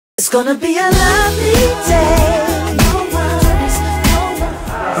It's gonna be a lovely day.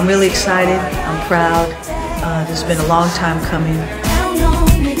 I'm really excited. I'm proud. This has been a long time coming.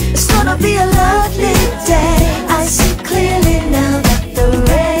 It's gonna be a lovely day. I see clearly now that the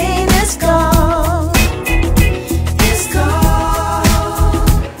rain is gone. It's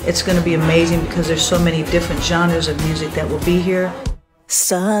gone. It's going to be amazing because there's so many different genres of music that will be here.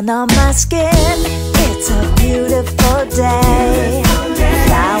 Sun on my skin, it's a beautiful day.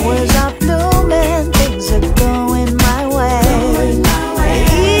 Flowers are blooming, things are going my way. And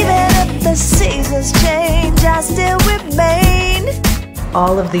even if the seasons change, I still remain.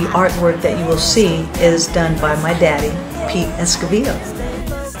 All of the artwork that you will see is done by my daddy, Pete Escovedo.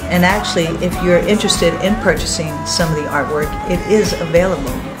 And actually, if you're interested in purchasing some of the artwork, it is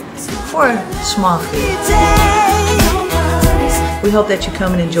available for a small fee. We hope that you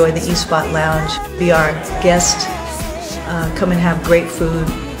come and enjoy the East Spot Lounge. Be our guest. Come and have great food.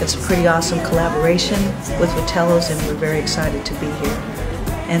 It's a pretty awesome collaboration with Vitello's, and we're very excited to be here.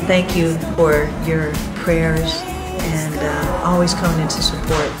 And thank you for your prayers and always coming in to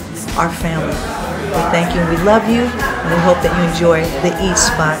support our family. We thank you and we love you, and we hope that you enjoy the East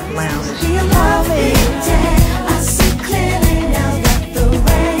Spot Lounge.